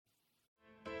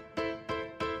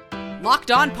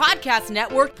Locked On Podcast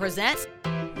Network presents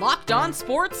Locked On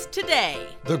Sports Today.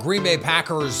 The Green Bay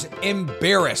Packers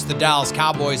embarrassed the Dallas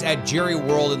Cowboys at Jerry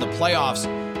World in the playoffs.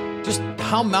 Just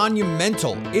how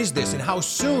monumental is this, and how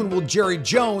soon will Jerry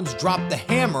Jones drop the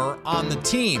hammer on the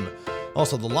team?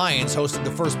 Also, the Lions hosted the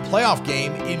first playoff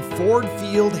game in Ford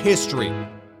Field history.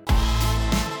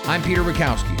 I'm Peter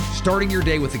Bukowski, starting your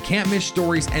day with the can't-miss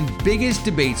stories and biggest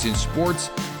debates in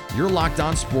sports. You're Locked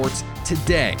On Sports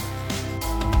Today.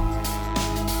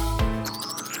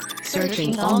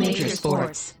 Searching all major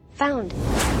sports. Found.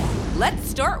 Let's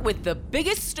start with the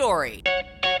biggest story.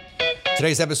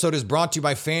 Today's episode is brought to you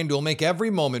by FanDuel. Make every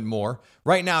moment more.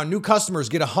 Right now, new customers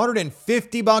get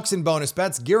 $150 in bonus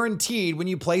bets guaranteed when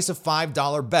you place a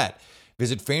 $5 bet.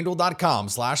 Visit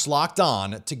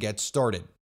FanDuel.com/LockedOn to get started.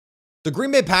 The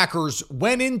Green Bay Packers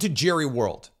went into Jerry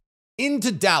World,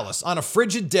 into Dallas on a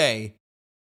frigid day,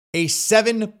 a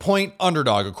 7-point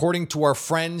underdog, according to our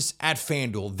friends at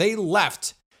FanDuel. They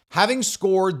left having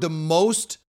scored the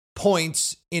most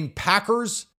points in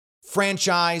Packers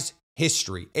franchise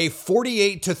history, a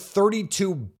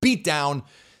 48-32 beatdown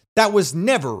that was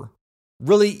never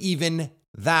really even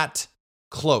that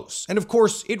close. And of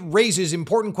course, it raises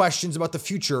important questions about the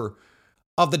future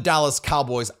of the Dallas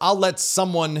Cowboys. I'll let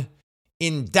someone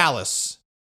in Dallas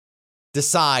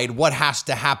decide what has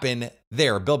to happen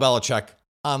there. Bill Belichick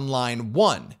on line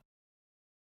one.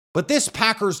 But this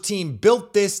Packers team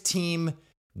built this team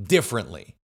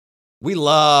differently. We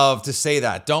love to say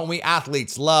that, don't we?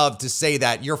 Athletes love to say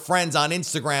that. Your friends on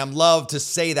Instagram love to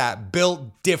say that,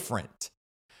 built different.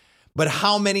 But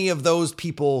how many of those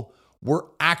people were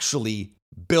actually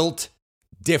built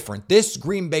different? This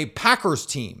Green Bay Packers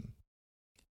team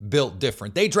built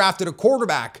different. They drafted a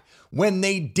quarterback when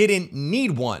they didn't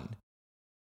need one.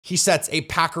 He sets a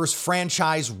Packers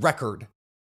franchise record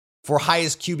for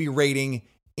highest QB rating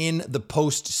in the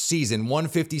postseason,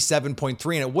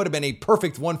 157.3, and it would have been a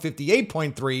perfect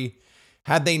 158.3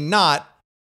 had they not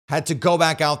had to go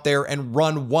back out there and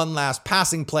run one last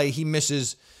passing play. He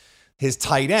misses his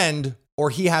tight end, or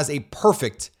he has a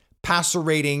perfect passer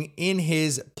rating in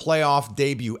his playoff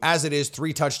debut. As it is,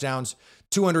 3 touchdowns,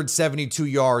 272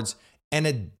 yards, and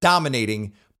a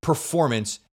dominating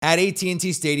performance at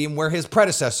AT&T Stadium, where his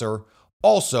predecessor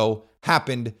also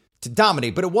happened to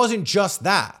dominate. But it wasn't just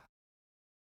that.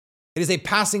 It is a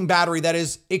passing battery that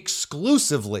is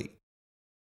exclusively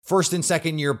first and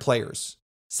second year players,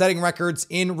 setting records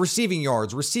in receiving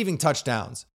yards, receiving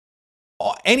touchdowns.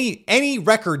 Any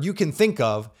record you can think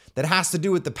of that has to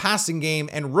do with the passing game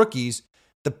and rookies,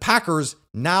 the Packers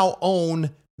now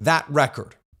own that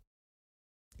record.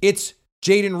 It's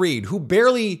Jaden Reed, who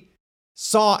barely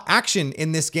saw action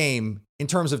in this game in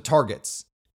terms of targets.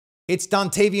 It's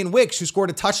Dontavian Wicks, who scored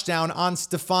a touchdown on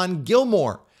Stephon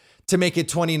Gilmore to make it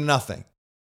 20-0.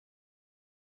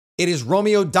 It is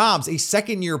Romeo Doubs, a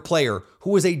second-year player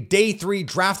who was a day 3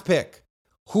 draft pick,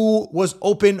 who was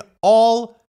open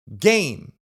all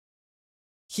game.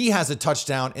 He has a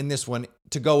touchdown in this one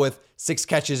to go with 6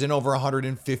 catches and over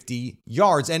 150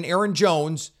 yards. And Aaron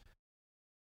Jones,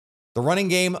 the running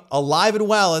game alive and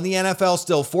well in the NFL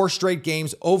still, 4 straight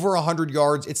games, over 100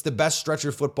 yards. It's the best stretch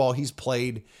of football he's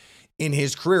played in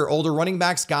his career. Older running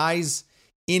backs, guys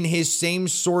in his same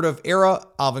sort of era,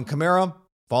 Alvin Kamara,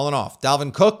 fallen off.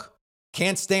 Dalvin Cook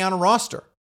can't stay on a roster.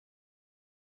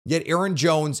 Yet Aaron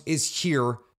Jones is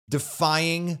here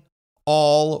defying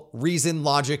all reason,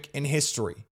 logic, and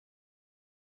history.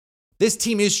 This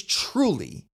team is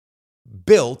truly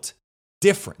built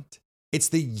different. It's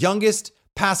the youngest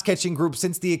pass-catching group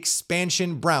since the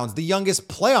expansion Browns, the youngest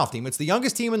playoff team. It's the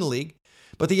youngest team in the league,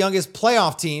 but the youngest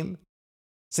playoff team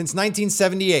since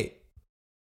 1978.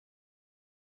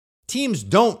 Teams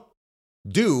don't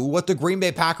do what the Green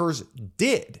Bay Packers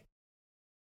did.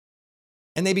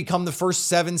 And they become the first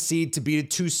 7 seed to beat a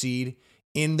 2 seed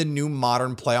in the new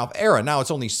modern playoff era. Now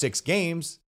it's only 6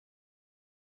 games,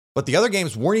 but the other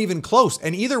games weren't even close.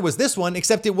 And either was this one,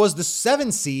 except it was the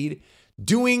 7 seed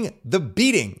doing the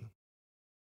beating.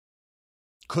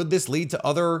 Could this lead to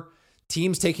other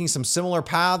teams taking some similar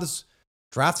paths,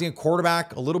 drafting a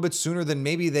quarterback a little bit sooner than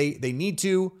maybe they need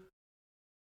to?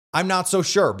 I'm not so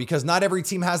sure, because not every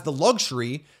team has the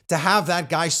luxury to have that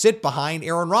guy sit behind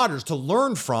Aaron Rodgers, to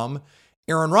learn from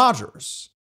Aaron Rodgers.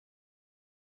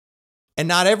 And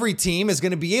not every team is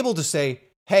going to be able to say,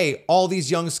 hey, all these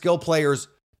young skill players,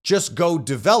 just go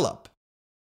develop.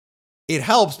 It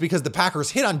helps because the Packers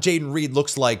hit on Jaden Reed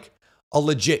looks like a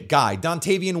legit guy.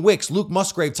 Dontavian Wicks, Luke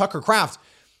Musgrave, Tucker Kraft.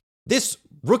 This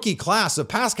rookie class of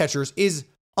pass catchers is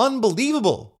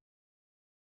unbelievable.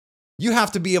 You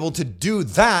have to be able to do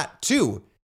that too.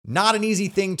 Not an easy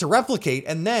thing to replicate.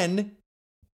 And then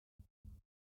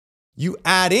You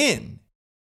add in,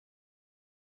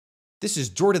 this is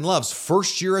Jordan Love's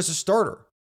first year as a starter.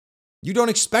 You don't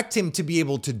expect him to be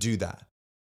able to do that.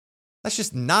 That's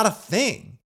just not a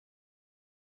thing.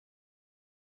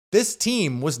 This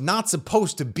team was not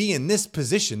supposed to be in this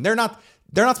position. They're not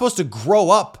supposed to grow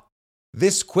up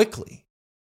this quickly.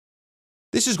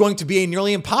 This is going to be a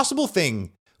nearly impossible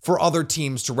thing for other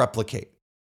teams to replicate.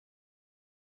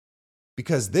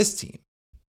 Because this team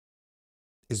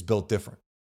is built different.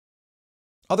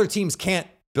 Other teams can't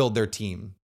build their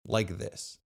team like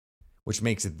this, which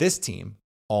makes this team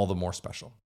all the more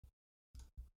special.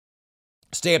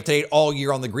 Stay up to date all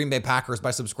year on the Green Bay Packers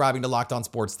by subscribing to Locked On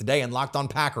Sports Today and Locked On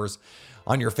Packers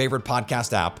on your favorite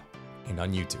podcast app and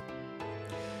on YouTube.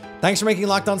 Thanks for making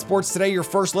Locked On Sports Today your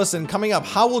first listen. Coming up,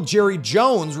 how will Jerry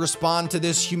Jones respond to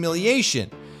this humiliation?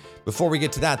 Before we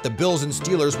get to that, the Bills and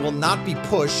Steelers will not be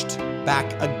pushed back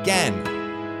again.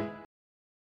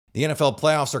 The NFL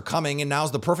playoffs are coming, and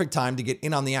now's the perfect time to get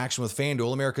in on the action with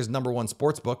FanDuel, America's #1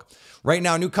 sportsbook. Right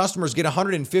now, new customers get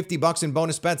 $150 in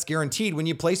bonus bets guaranteed when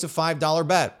you place a $5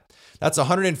 bet. That's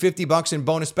 $150 in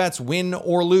bonus bets, win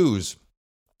or lose.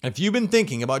 If you've been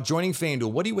thinking about joining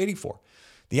FanDuel, what are you waiting for?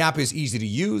 The app is easy to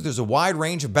use. There's a wide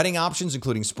range of betting options,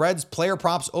 including spreads, player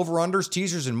props, over-unders,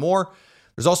 teasers, and more.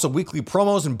 There's also weekly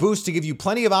promos and boosts to give you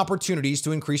plenty of opportunities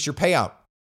to increase your payout.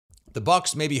 The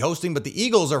Bucs may be hosting, but the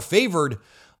Eagles are favored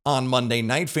on Monday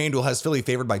night. FanDuel has Philly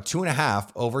favored by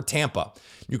 2.5 over Tampa.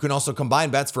 You can also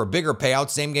combine bets for a bigger payout.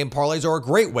 Same game parlays are a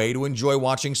great way to enjoy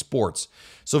watching sports.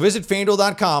 So visit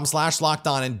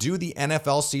FanDuel.com/lockedon and do the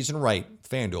NFL season right.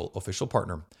 FanDuel, official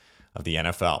partner of the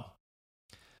NFL.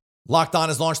 Locked On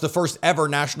has launched the first ever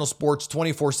national sports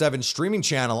 24/7 streaming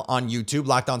channel on YouTube.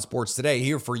 Locked On Sports Today,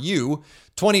 here for you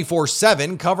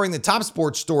 24/7, covering the top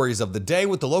sports stories of the day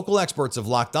with the local experts of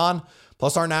Locked On,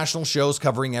 plus our national shows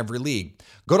covering every league.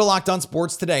 Go to Locked On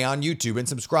Sports Today on YouTube and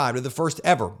subscribe to the first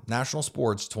ever national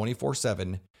sports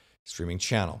 24/7 streaming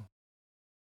channel.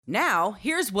 Now,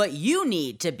 here's what you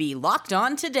need to be locked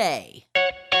on today.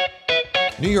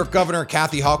 New York Governor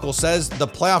Kathy Hochul says the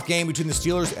playoff game between the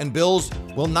Steelers and Bills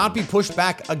will not be pushed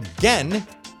back again,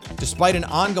 despite an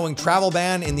ongoing travel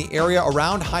ban in the area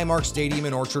around Highmark Stadium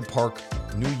in Orchard Park,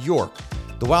 New York.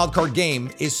 The wildcard game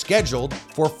is scheduled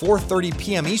for 4:30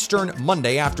 p.m. Eastern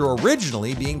Monday after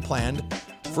originally being planned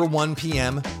for 1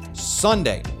 p.m.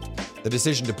 Sunday. The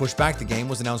decision to push back the game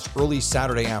was announced early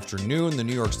Saturday afternoon. The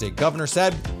New York State governor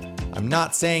said, "I'm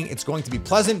not saying it's going to be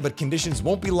pleasant, but conditions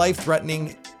won't be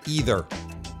life-threatening either."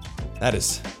 That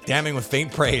is damning with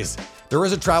faint praise. There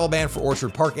is a travel ban for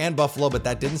Orchard Park and Buffalo, but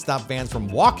that didn't stop fans from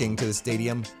walking to the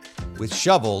stadium with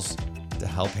shovels to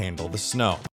help handle the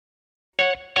snow.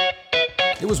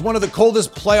 It was one of the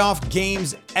coldest playoff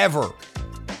games ever.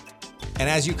 And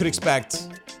as you could expect,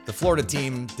 the Florida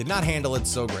team did not handle it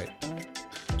so great.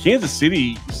 Kansas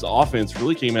City's offense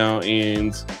really came out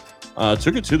and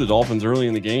took it to the Dolphins early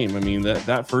in the game. I mean,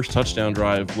 that first touchdown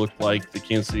drive looked like the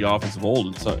Kansas City offense of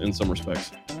old in some respects.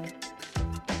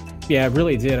 Yeah, it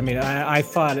really did. I mean, I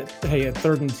thought, hey, at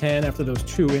 3rd and 10, after those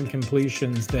 2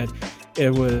 incompletions, that it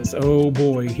was, oh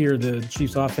boy, here the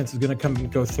Chiefs offense is going to come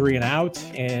and go 3 and out,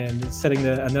 and setting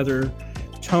another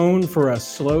tone for a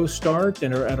slow start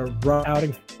and a rough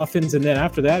outing offense. And then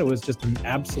after that, it was just an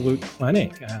absolute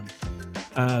clinic.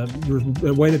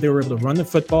 The way that they were able to run the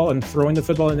football and throwing the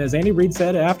football. And as Andy Reid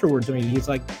said afterwards, I mean, he's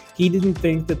like, he didn't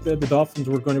think that the Dolphins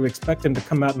were going to expect him to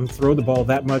come out and throw the ball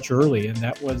that much early. And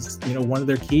that was, one of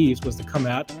their keys was to come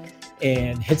out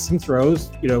and hit some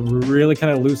throws, really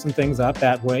kind of loosen things up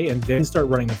that way and then start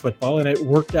running the football. And it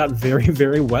worked out very,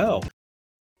 very well.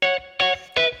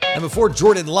 And before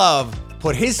Jordan Love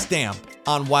put his stamp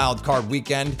on Wild Card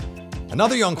Weekend,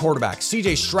 another young quarterback,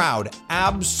 C.J. Stroud,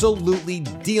 absolutely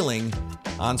dealing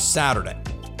on Saturday.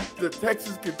 The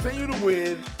Texans continue to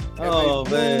win, and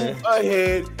they move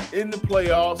ahead in the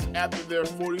playoffs after their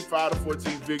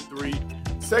 45-14 victory,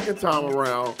 second time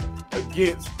around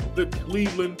against the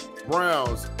Cleveland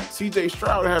Browns. C.J.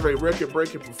 Stroud had a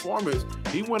record-breaking performance.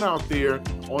 He went out there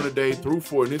on a day, threw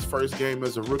for in his first game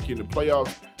as a rookie in the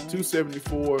playoffs,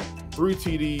 274, 3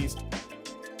 TDs,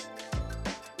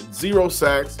 0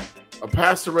 sacks, a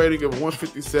passer rating of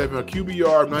 157, a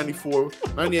QBR of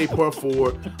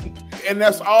 98.4, and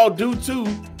that's all due to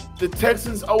the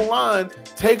Texans O-line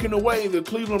taking away the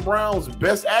Cleveland Browns'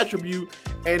 best attribute,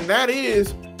 and that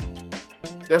is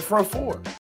their front four.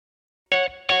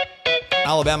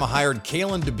 Alabama hired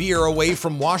Kalen DeBeer away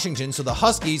from Washington, so the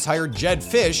Huskies hired Jed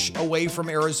Fish away from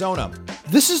Arizona.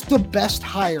 This is the best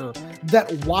hire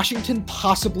that Washington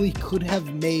possibly could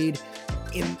have made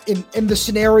in the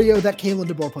scenario that Kalen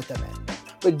DeBoer put them in.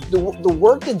 But the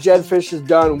work that Jedd Fisch has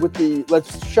done with the,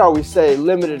 shall we say,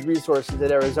 limited resources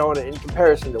at Arizona in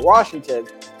comparison to Washington,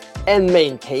 and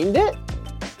maintained it,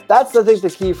 that's, I think, the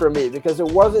key for me, because it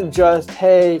wasn't just,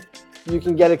 hey, you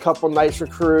can get a couple nice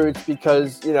recruits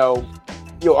because,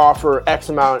 you'll offer X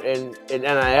amount in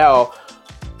NIL.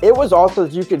 It was also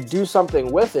that you could do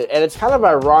something with it. And it's kind of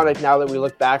ironic now that we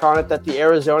look back on it that the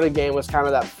Arizona game was kind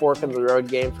of that fork in the road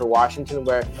game for Washington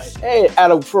where, hey,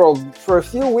 for a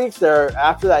few weeks there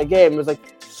after that game, it was like,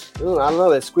 I don't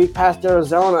know, they squeaked past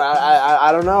Arizona.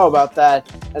 I don't know about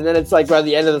that. And then it's like by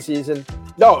the end of the season,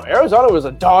 no, Arizona was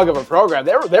a dog of a program.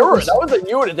 That was a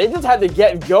unit. They just had to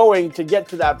get going to get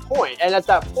to that point. And at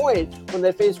that point, when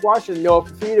they faced Washington, Noah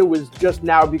Fifita was just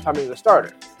now becoming the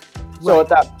starter. So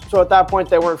at that point,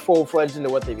 they weren't full-fledged into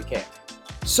what they became.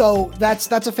 So that's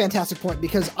a fantastic point,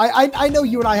 because I know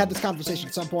you and I had this conversation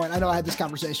at some point. I know I had this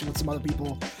conversation with some other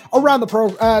people around the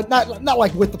program, not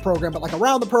like with the program, but like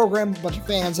around the program, a bunch of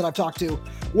fans that I've talked to,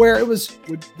 where it was,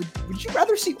 would you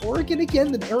rather see Oregon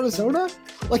again than Arizona?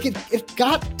 Like it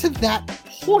got to that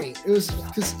point. It was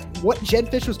because what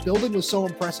Jedd Fisch was building was so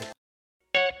impressive.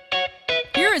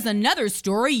 Here is another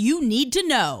story you need to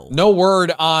know. No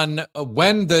word on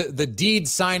when the deed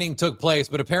signing took place,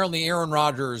 but apparently Aaron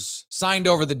Rodgers signed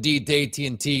over the deed to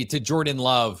AT&T to Jordan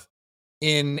Love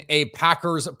in a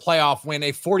Packers playoff win,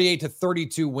 a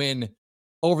 48-32 win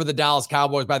over the Dallas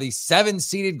Cowboys by the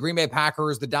 7-seeded Green Bay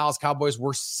Packers. The Dallas Cowboys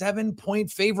were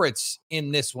 7-point favorites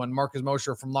in this one. Marcus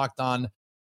Mosher from Locked On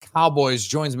Cowboys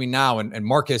joins me now. And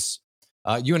Marcus,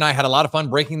 you and I had a lot of fun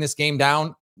breaking this game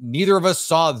down. Neither of us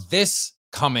saw this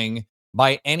coming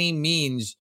by any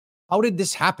means. How did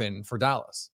this happen for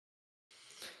Dallas?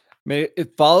 I mean,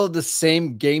 it followed the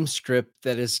same game script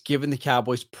that has given the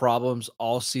Cowboys problems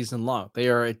all season long. They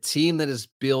are a team that is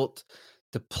built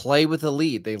to play with a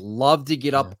lead. They love to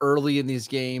get up early in these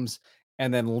games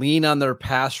and then lean on their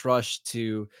pass rush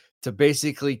to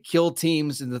basically kill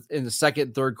teams in the second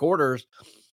and third quarters.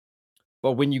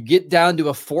 But when you get down to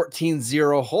a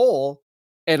 14-0 hole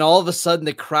and all of a sudden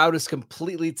the crowd is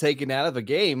completely taken out of a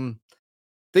game,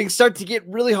 things start to get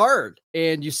really hard.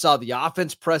 And you saw the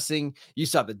offense pressing, you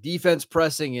saw the defense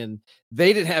pressing, and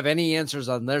they didn't have any answers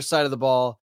on their side of the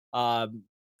ball. A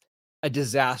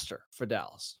disaster for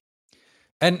Dallas.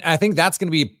 And I think that's going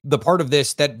to be the part of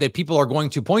this that people are going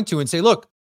to point to and say, look,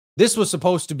 this was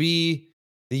supposed to be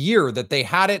the year that they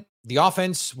had it. The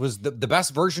offense was the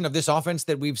best version of this offense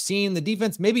that we've seen. The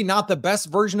defense, maybe not the best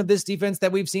version of this defense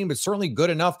that we've seen, but certainly good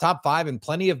enough, top 5 and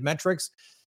plenty of metrics.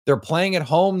 They're playing at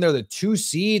home. They're the 2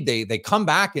 seed. They come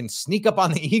back and sneak up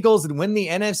on the Eagles and win the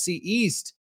NFC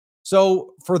East.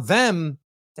 So for them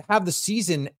to have the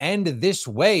season end this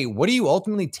way, what do you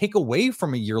ultimately take away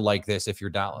from a year like this if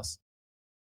you're Dallas?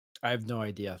 I have no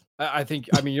idea. I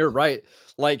mean, you're right.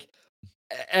 Like,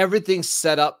 everything's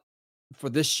set up for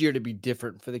this year to be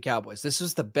different for the Cowboys. This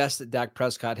is the best that Dak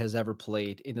Prescott has ever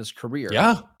played in his career.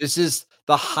 Yeah. This is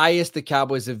the highest the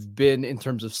Cowboys have been in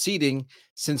terms of seeding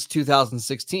since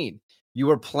 2016. You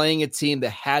were playing a team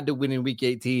that had to win in week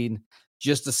 18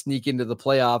 just to sneak into the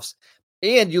playoffs.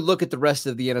 And you look at the rest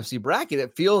of the NFC bracket,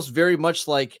 it feels very much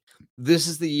like this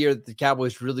is the year that the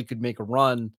Cowboys really could make a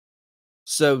run.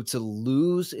 So to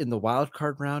lose in the wild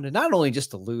card round, and not only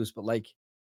just to lose, but like,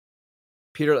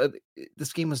 Peter,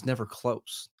 this game was never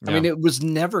close. Yeah. I mean, it was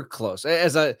never close.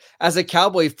 As a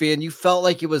Cowboy fan, you felt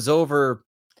like it was over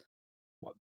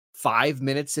 5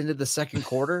 minutes into the second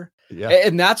quarter. Yeah.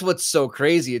 And that's what's so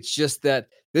crazy. It's just that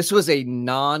this was a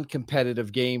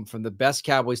non-competitive game from the best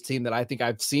Cowboys team that I think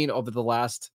I've seen over the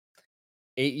last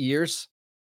 8 years.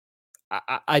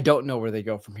 I don't know where they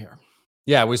go from here.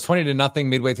 Yeah, it was 20-0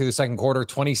 midway through the second quarter,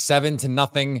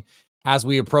 27-0 as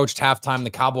we approached halftime. The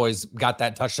Cowboys got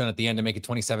that touchdown at the end to make it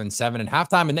 27-7 at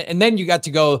halftime. And then you got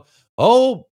to go,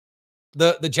 oh,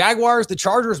 the Jaguars, the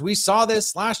Chargers, we saw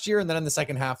this last year. And then in the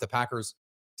second half, the Packers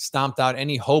stomped out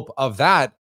any hope of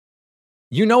that.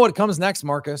 You know what comes next,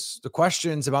 Marcus. The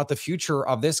questions about the future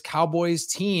of this Cowboys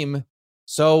team.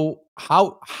 So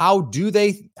how do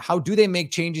they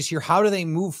make changes here? How do they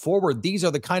move forward? These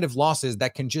are the kind of losses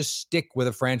that can just stick with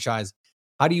a franchise.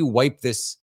 How do you wipe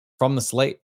this from the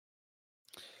slate?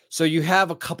 So you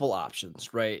have a couple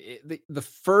options, right? The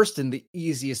first and the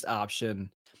easiest option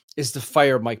is to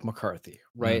fire Mike McCarthy,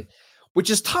 right? Which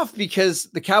is tough because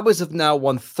the Cowboys have now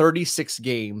won 36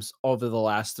 games over the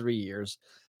last 3 years,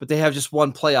 but they have just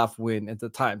one playoff win at the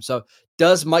time. So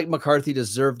does Mike McCarthy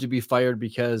deserve to be fired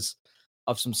because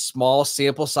of some small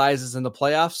sample sizes in the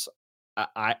playoffs?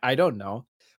 I don't know,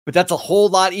 but that's a whole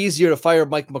lot easier to fire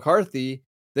Mike McCarthy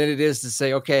than it is to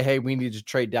say, okay, hey, we need to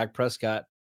trade Dak Prescott,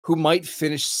 who might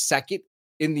finish second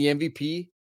in the MVP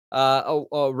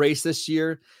race this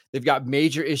year. They've got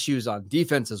major issues on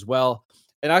defense as well.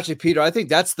 And actually, Peter, I think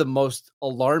that's the most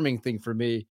alarming thing for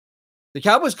me. The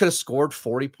Cowboys could have scored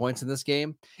 40 points in this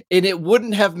game, and it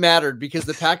wouldn't have mattered because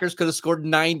the Packers could have scored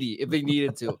 90 if they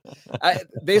needed to.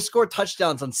 They scored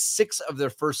touchdowns on 6 of their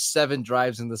first 7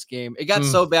 drives in this game. It got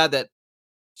so bad that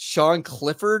Sean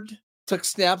Clifford took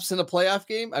snaps in a playoff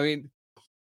game. I mean,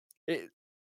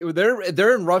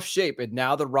 they're in rough shape, and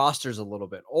now the roster's a little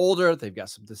bit older. They've got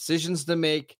some decisions to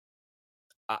make.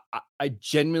 I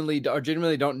genuinely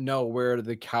don't know where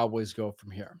the Cowboys go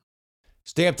from here.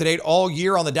 Stay up to date all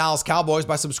year on the Dallas Cowboys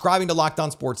by subscribing to Locked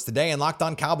On Sports Today and Locked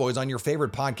On Cowboys on your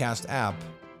favorite podcast app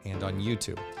and on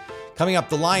YouTube. Coming up,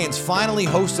 the Lions finally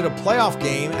hosted a playoff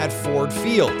game at Ford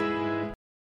Field.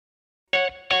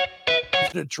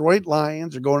 The Detroit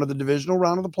Lions are going to the divisional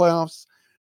round of the playoffs.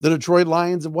 The Detroit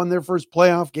Lions have won their first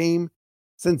playoff game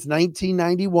since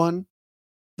 1991.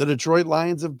 The Detroit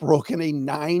Lions have broken a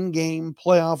 9-game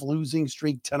playoff losing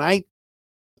streak tonight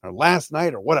or last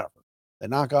night or whatever. They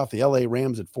knock off the LA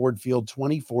Rams at Ford Field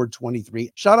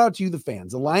 24-23. Shout out to you, the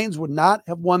fans. The Lions would not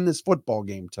have won this football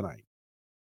game tonight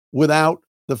without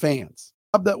the fans.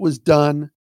 That was done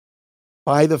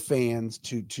by the fans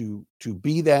to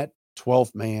be that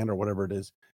 12th man or whatever it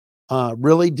is,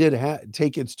 really did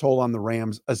take its toll on the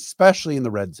Rams, especially in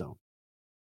the red zone.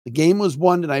 The game was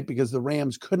won tonight because the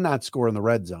Rams could not score in the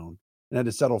red zone and had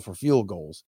to settle for field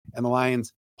goals, and the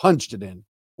Lions punched it in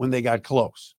when they got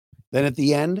close. Then at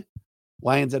the end,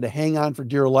 Lions had to hang on for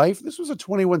dear life. This was a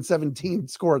 21-17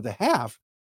 score at the half,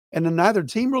 and then neither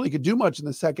team really could do much in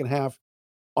the second half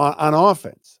on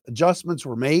offense. Adjustments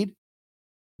were made,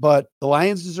 but the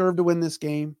Lions deserved to win this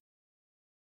game.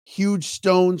 Huge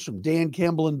stones from Dan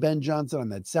Campbell and Ben Johnson on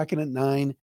that 2nd and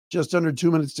 9, just under 2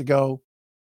 minutes to go.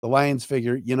 The Lions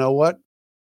figure, you know what?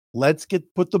 Let's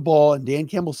put the ball, and Dan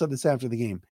Campbell said this after the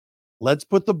game, let's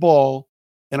put the ball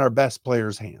in our best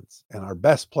player's hands. And our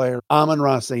best player,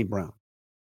 Amon-Ra St. Brown.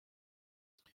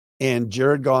 And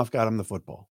Jared Goff got him the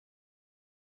football.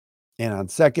 And on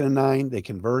 2nd and 9, they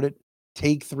convert it,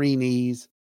 take 3 knees,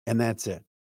 and that's it.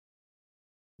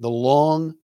 The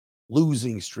long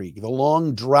losing streak, the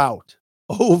long drought,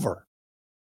 over.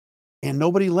 And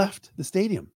nobody left the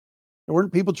stadium. There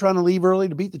weren't people trying to leave early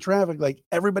to beat the traffic. Like,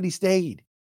 everybody stayed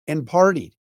and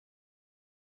partied.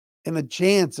 And the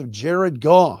chance of Jared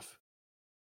Goff,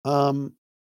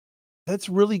 that's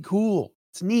really cool.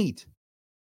 It's neat.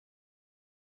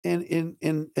 And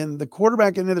the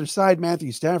quarterback on the other side,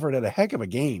 Matthew Stafford, had a heck of a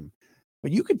game.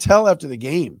 But you could tell after the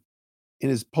game in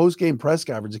his post-game press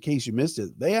conference, in case you missed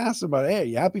it, they asked him about, hey, are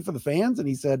you happy for the fans? And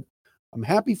he said, I'm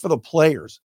happy for the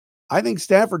players. I think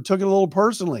Stafford took it a little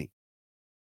personally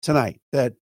tonight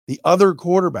that the other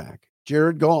quarterback,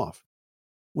 Jared Goff,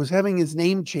 was having his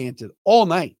name chanted all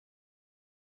night.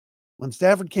 When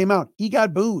Stafford came out, he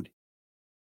got booed.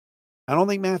 I don't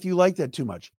think Matthew liked that too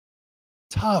much.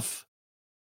 Tough.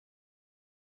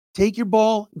 Take your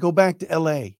ball and go back to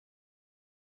LA.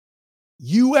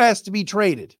 You asked to be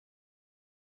traded.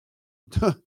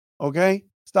 Okay?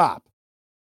 Stop.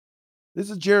 This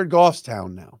is Jared Goff's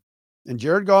town now. And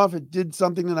Jared Goff did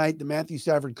something tonight that Matthew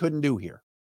Stafford couldn't do here.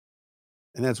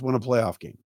 And that's win a playoff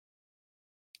game.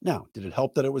 Now, did it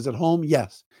help that it was at home?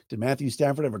 Yes. Did Matthew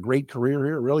Stafford have a great career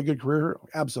here? A really good career here?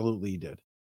 Absolutely he did.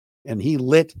 And he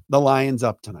lit the Lions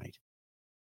up tonight.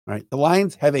 All right. The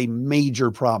Lions have a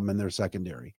major problem in their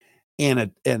secondary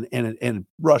and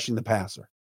rushing the passer.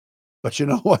 But you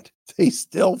know what? They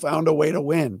still found a way to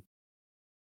win.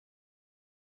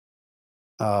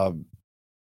 Puka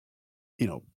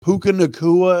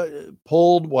Nacua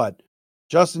pulled what?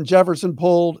 Justin Jefferson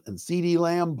pulled and CeeDee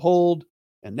Lamb pulled.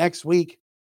 And next week,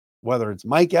 whether it's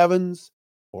Mike Evans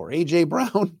or A.J.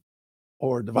 Brown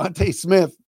or Devontae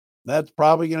Smith, that's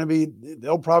probably going to be,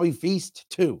 they'll probably feast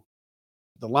too.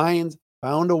 The Lions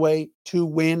found a way to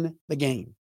win the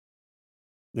game.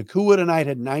 Nacua tonight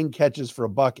had 9 catches for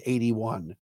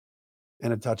 $181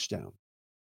 and a touchdown.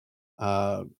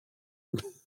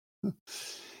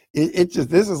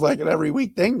 This is like an every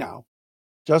week thing now.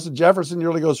 Justin Jefferson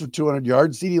nearly goes for 200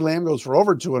 yards. CeeDee Lamb goes for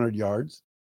over 200 yards.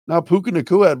 Now Puka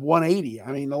Nacua had 180.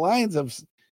 I mean, the Lions have, if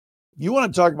you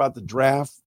want to talk about the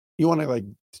draft, you want to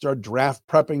start draft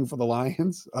prepping for the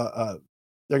Lions,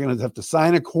 they're going to have to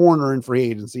sign a corner in free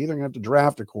agency. They're going to have to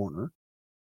draft a corner.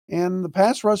 And the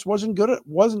pass rush wasn't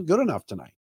good enough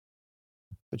tonight.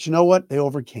 But you know what? They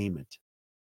overcame it.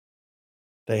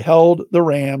 They held the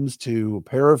Rams to a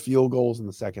pair of field goals in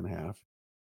the second half.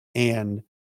 And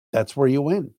that's where you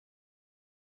win.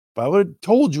 If I would have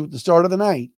told you at the start of the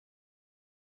night,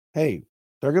 hey,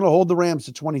 they're going to hold the Rams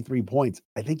to 23 points,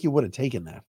 I think you would have taken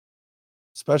that.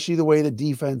 especially the way the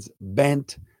defense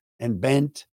bent and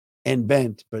bent and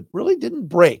bent, but really didn't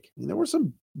break. There were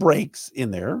some breaks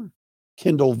in there.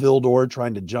 Kindle Vildor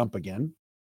trying to jump again.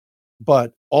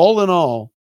 But all in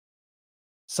all,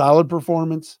 solid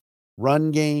performance,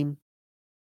 run game,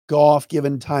 Goff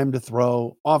given time to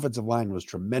throw. Offensive line was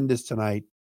tremendous tonight.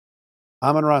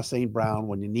 Amon-Ra St. Brown,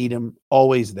 when you need him,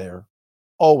 always there.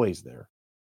 Always there.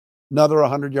 Another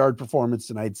 100-yard performance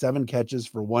tonight, 7 catches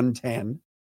for 110.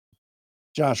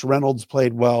 Josh Reynolds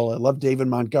played well. I love David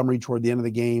Montgomery toward the end of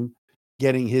the game,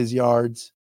 getting his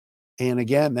yards. And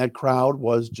again, that crowd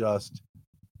was just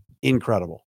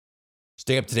incredible.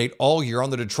 Stay up to date all year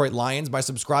on the Detroit Lions by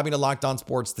subscribing to Locked On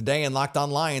Sports Today and Locked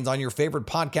On Lions on your favorite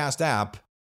podcast app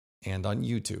and on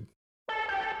YouTube.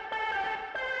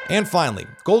 And finally,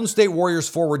 Golden State Warriors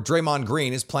forward Draymond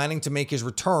Green is planning to make his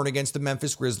return against the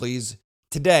Memphis Grizzlies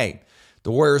today.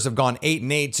 The Warriors have gone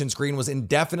 8-8 since Green was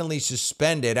indefinitely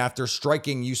suspended after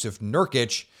striking Yusuf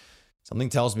Nurkic. Something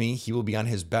tells me he will be on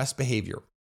his best behavior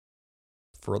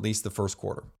for at least the first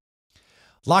quarter.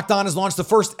 Locked On has launched the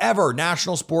first ever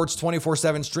national sports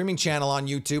 24/7 streaming channel on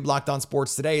YouTube. Locked On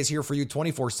Sports Today is here for you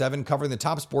 24/7, covering the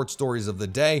top sports stories of the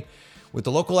day with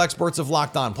the local experts of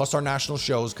Locked On, plus our national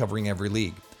shows covering every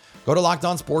league. Go to Locked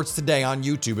On Sports Today on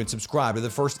YouTube and subscribe to the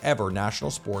first ever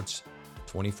national sports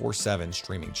 24/7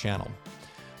 streaming channel.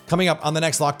 Coming up on the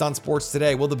next Locked On Sports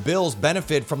Today, will the Bills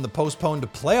benefit from the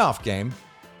postponed playoff game?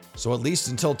 So at least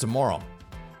until tomorrow,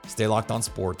 stay locked on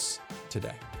sports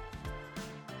today.